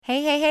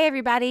Hey,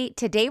 everybody.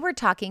 Today we're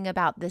talking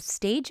about the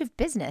stage of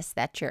business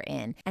that you're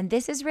in. And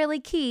this is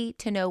really key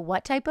to know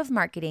what type of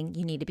marketing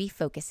you need to be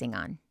focusing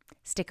on.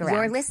 Stick around.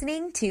 You're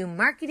listening to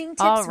Marketing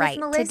Tips All right.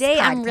 with Melissa Today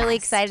podcast. I'm really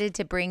excited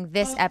to bring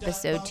this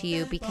episode to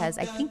you because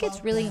I think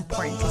it's really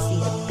important to see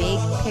the big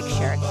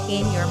picture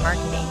in your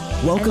marketing.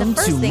 Welcome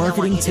to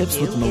Marketing Tips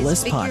with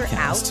Melissa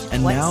podcast.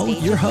 And now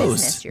your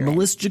host,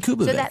 Melissa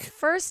Jakubovic. So that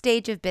first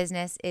stage of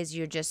business is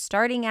you're just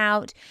starting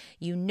out.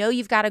 You know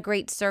you've got a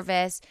great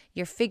service.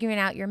 You're figuring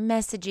out your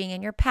messaging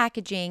and your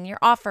packaging, your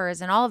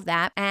offers and all of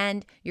that.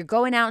 And you're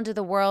going out into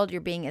the world.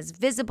 You're being as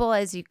visible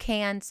as you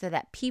can so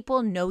that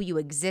people know you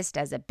exist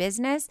as a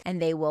business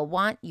and they will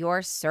want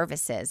your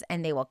services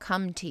and they will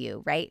come to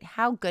you, right?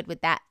 How good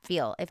would that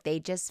feel if they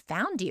just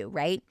found you,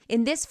 right?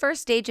 In this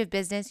first stage of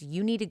business,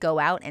 you need to go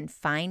out and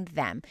find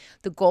them.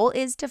 The goal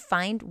is to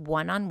find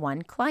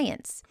one-on-one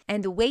clients.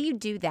 And the way you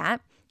do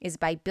that is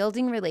by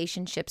building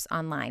relationships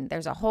online.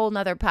 There's a whole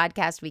nother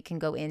podcast we can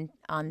go in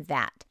on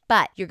that.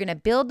 But you're going to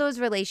build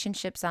those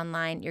relationships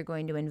online. You're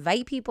going to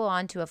invite people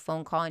onto a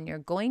phone call and you're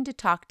going to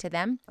talk to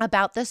them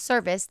about the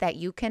service that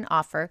you can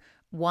offer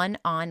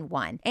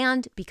one-on-one.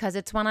 And because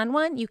it's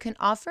one-on-one, you can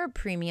offer a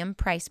premium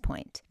price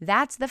point.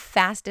 That's the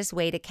fastest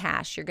way to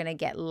cash. You're going to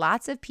get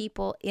lots of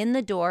people in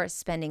the door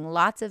spending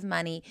lots of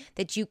money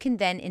that you can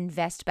then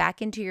invest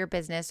back into your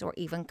business or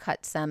even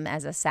cut some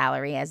as a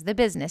salary as the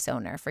business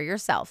owner for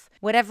yourself.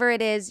 Whatever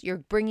it is, you're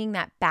bringing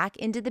that back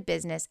into the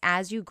business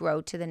as you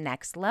grow to the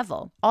next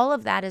level. All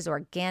of that is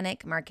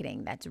organic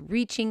marketing. That's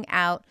reaching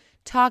out,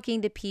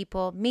 talking to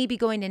people, maybe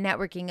going to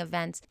networking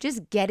events,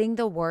 just getting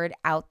the word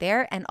out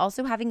there and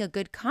also having a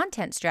good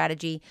content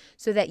strategy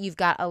so that you've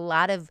got a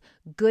lot of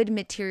good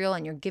material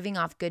and you're giving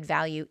off good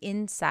value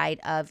inside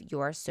of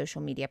your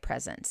social media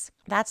presence.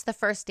 That's the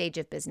first stage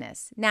of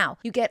business. Now,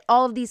 you get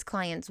all of these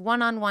clients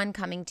one-on-one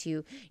coming to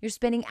you. You're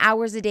spending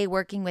hours a day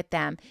working with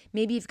them.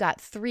 Maybe you've got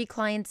 3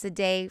 clients a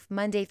day,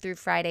 Monday through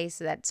Friday,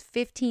 so that's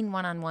 15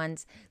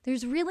 one-on-ones.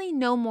 There's really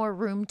no more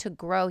room to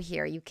grow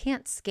here. You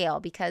can't scale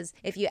because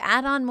if you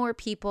add on more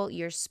people,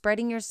 you're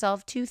spreading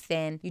yourself too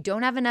thin. You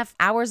don't have enough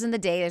hours in the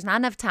day. There's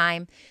not enough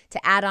time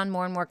to add on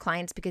more and more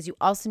clients because you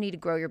also need to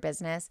grow your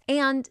business.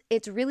 And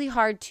it's really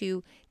hard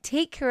to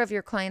take care of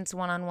your clients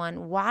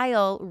one-on-one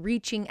while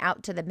reaching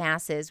out to the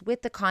masses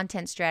with the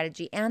content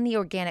strategy and the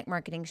organic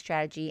marketing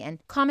strategy and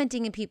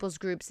commenting in people's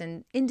groups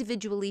and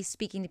individually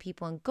speaking to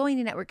people and going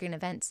to networking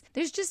events.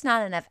 There's just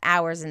not enough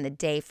hours in the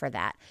day for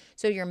that.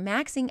 So you're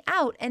maxing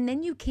out and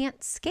then you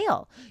can't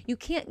scale. You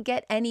can't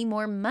get any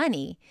more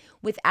money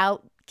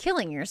without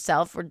killing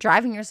yourself or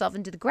driving yourself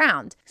into the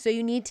ground. So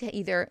you need to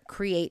either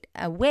create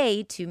a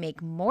way to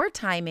make more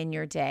time in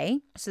your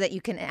day so that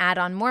you can add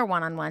on more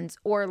one-on-ones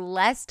or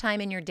less time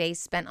in your day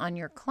spent on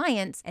your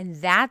clients. And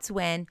that's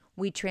when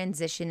we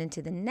transition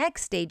into the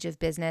next stage of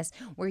business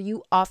where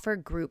you offer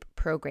group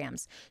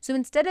programs. So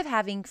instead of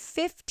having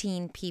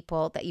 15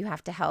 people that you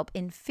have to help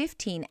in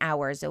 15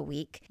 hours a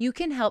week, you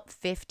can help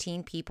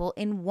 15 people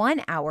in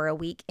 1 hour a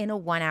week in a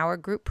 1-hour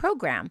group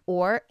program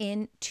or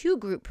in 2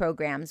 group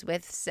programs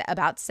with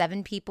about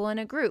 7 people in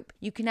a group.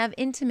 You can have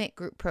intimate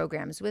group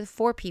programs with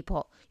 4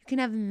 people. You can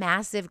have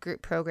massive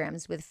group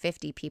programs with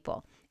 50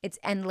 people. It's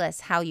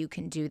endless how you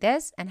can do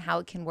this and how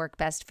it can work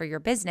best for your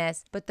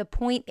business. But the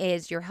point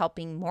is you're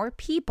helping more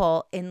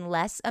people in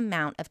less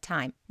amount of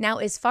time. Now,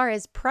 as far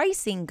as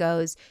pricing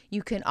goes,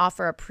 you can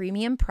offer a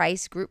premium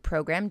price group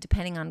program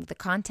depending on the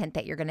content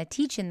that you're going to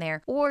teach in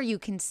there. Or you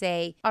can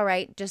say, all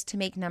right, just to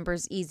make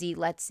numbers easy,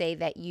 let's say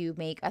that you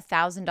make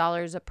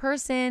 $1,000 a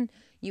person.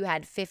 You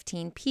had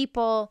 15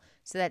 people,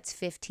 so that's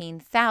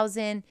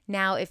 15,000.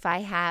 Now, if I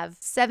have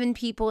 7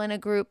 people in a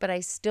group, but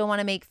I still want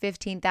to make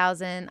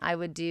 15,000, I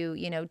would do,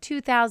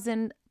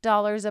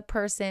 $2,000 a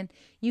person.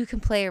 You can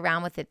play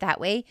around with it that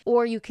way,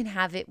 or you can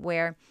have it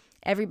where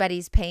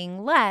everybody's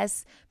paying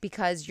less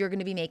because you're going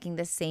to be making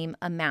the same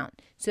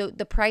amount. So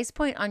the price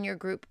point on your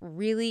group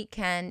really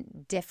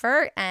can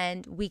differ,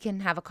 and we can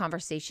have a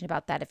conversation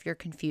about that if you're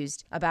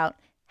confused about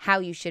how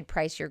you should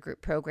price your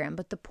group program.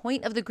 But the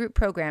point of the group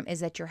program is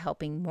that you're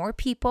helping more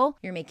people,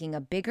 you're making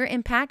a bigger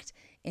impact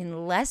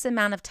in less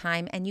amount of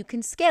time, and you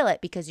can scale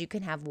it because you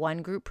can have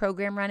 1 group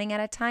program running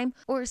at a time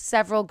or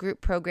several group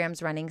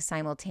programs running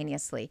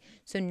simultaneously.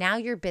 So now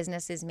your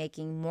business is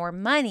making more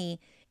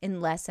money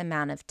in less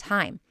amount of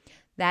time.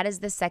 That is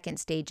the second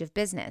stage of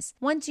business.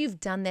 Once you've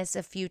done this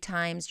a few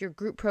times, your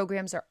group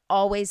programs are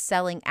always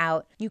selling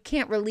out. You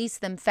can't release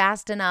them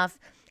fast enough.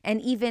 And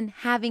even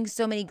having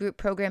so many group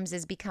programs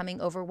is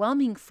becoming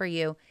overwhelming for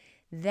you.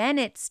 Then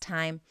it's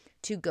time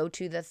to go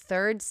to the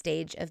third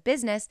stage of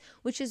business,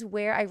 which is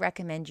where I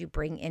recommend you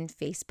bring in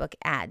Facebook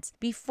ads.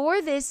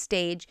 Before this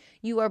stage,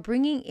 you are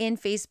bringing in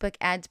Facebook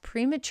ads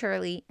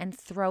prematurely and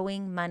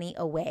throwing money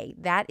away.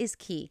 That is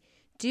key.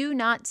 Do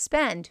not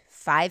spend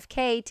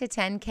 $5K to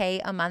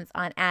 $10K a month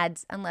on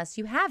ads unless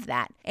you have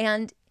that.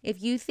 And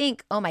If you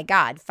think, oh my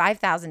God,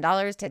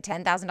 $5,000 to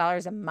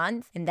 $10,000 a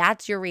month, and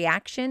that's your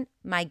reaction,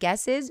 my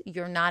guess is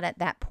you're not at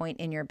that point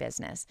in your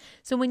business.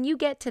 So when you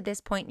get to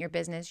this point in your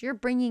business, you're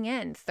bringing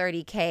in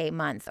 $30K a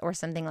month or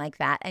something like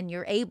that, and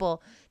you're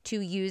able to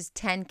use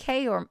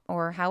 $10K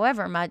or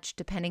however much,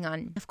 depending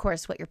on, of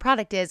course, what your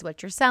product is,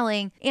 what you're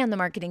selling, and the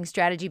marketing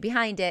strategy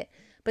behind it.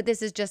 But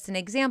this is just an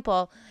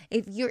example.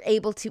 If you're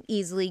able to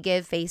easily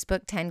give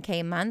Facebook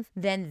 $10K a month,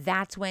 then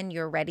that's when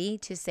you're ready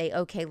to say,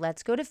 okay,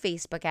 let's go to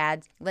Facebook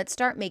ads. Let's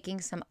start making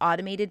some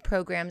automated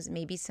programs,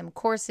 maybe some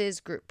courses,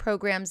 group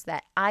programs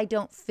that I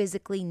don't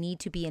physically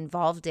need to be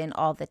involved in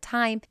all the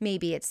time.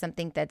 Maybe it's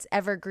something that's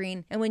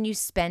evergreen. And when you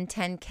spend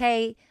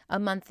 $10K a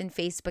month in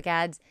Facebook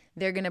ads,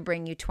 they're going to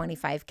bring you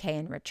 $25K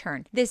in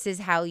return. This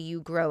is how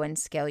you grow and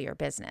scale your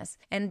business.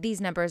 And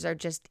these numbers are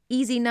just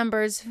easy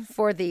numbers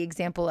for the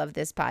example of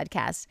this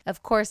podcast.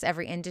 Of course,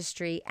 every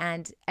industry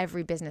and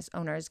every business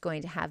owner is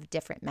going to have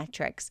different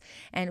metrics.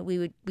 And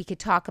we could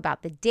talk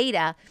about the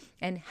data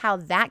and how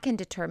that can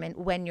determine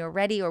when you're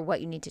ready or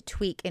what you need to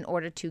tweak in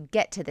order to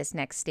get to this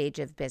next stage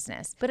of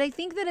business. But I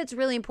think that it's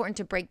really important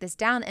to break this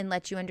down and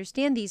let you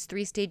understand these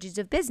 3 stages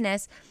of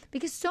business,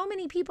 because so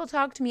many people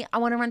talk to me, I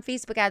want to run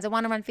Facebook ads, I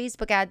want to run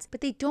Facebook ads,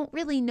 but they don't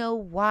really know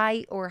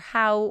why or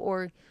how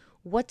or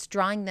what's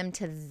drawing them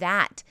to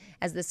that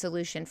as the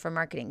solution for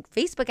marketing.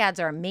 Facebook ads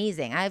are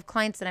amazing. I have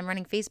clients that I'm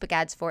running Facebook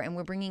ads for, and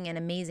we're bringing in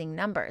amazing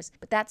numbers,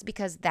 but that's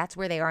because that's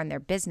where they are in their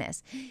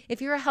business.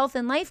 If you're a health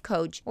and life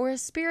coach or a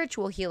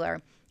spiritual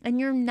healer and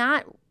you're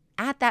not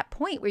at that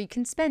point where you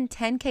can spend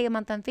 $10K a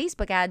month on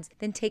Facebook ads,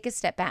 then take a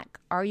step back.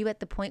 Are you at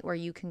the point where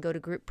you can go to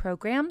group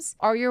programs?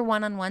 Are your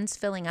one-on-ones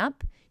filling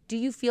up? Do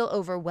you feel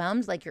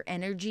overwhelmed, like your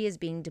energy is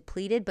being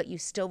depleted, but you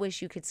still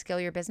wish you could scale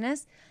your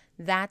business?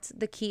 That's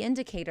the key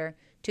indicator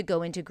to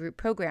go into group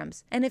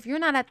programs. And if you're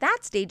not at that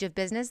stage of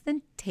business,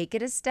 then take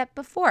it a step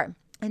before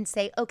and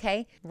say,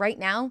 okay, right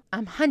now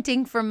I'm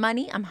hunting for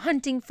money. I'm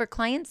hunting for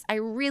clients. I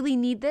really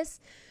need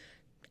this.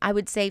 I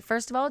would say,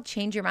 first of all,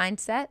 change your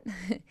mindset.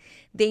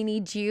 They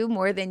need you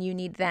more than you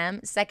need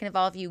them. Second of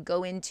all, if you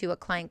go into a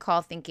client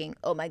call thinking,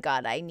 oh my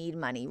God, I need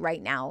money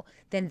right now,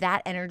 then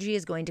that energy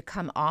is going to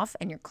come off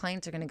and your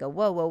clients are going to go,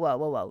 whoa, whoa, whoa,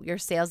 whoa, whoa. You're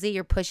salesy,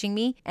 you're pushing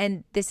me,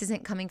 and this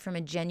isn't coming from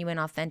a genuine,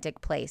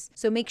 authentic place.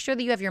 So make sure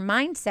that you have your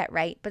mindset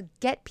right, but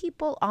get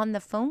people on the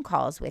phone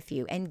calls with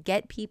you and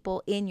get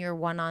people in your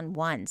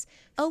one-on-ones.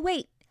 Oh,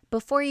 wait.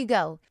 Before you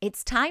go,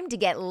 it's time to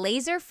get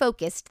laser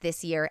focused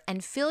this year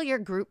and fill your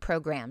group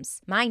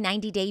programs. My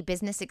 90-Day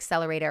Business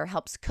Accelerator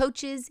helps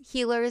coaches,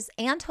 healers,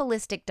 and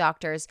holistic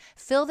doctors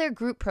fill their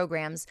group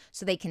programs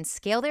so they can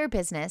scale their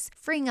business,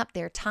 freeing up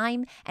their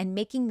time and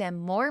making them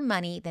more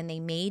money than they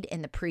made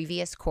in the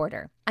previous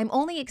quarter. I'm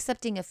only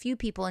accepting a few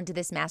people into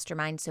this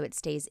mastermind so it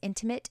stays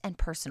intimate and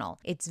personal.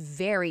 It's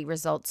very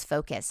results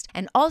focused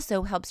and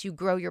also helps you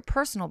grow your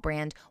personal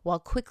brand while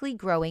quickly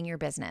growing your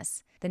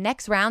business. The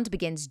next round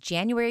begins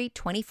January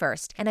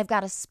 21st, and I've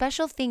got a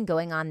special thing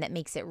going on that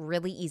makes it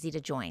really easy to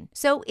join.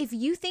 So if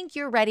you think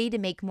you're ready to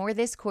make more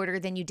this quarter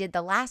than you did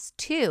the last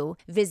 2,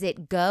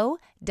 visit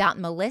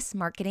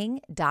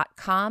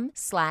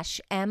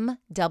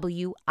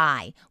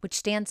go.melissmarketing.com/MWI, which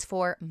stands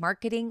for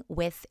Marketing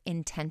with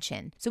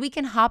Intention. So we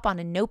can hop on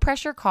a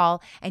no-pressure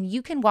call, and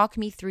you can walk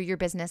me through your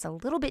business a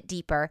little bit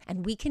deeper,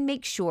 and we can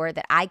make sure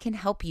that I can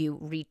help you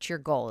reach your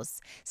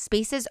goals.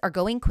 Spaces are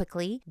going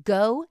quickly.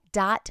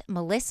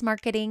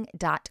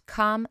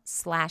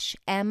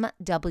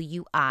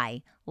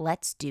 Go.melissmarketing.com/MWI.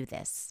 Let's do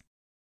this.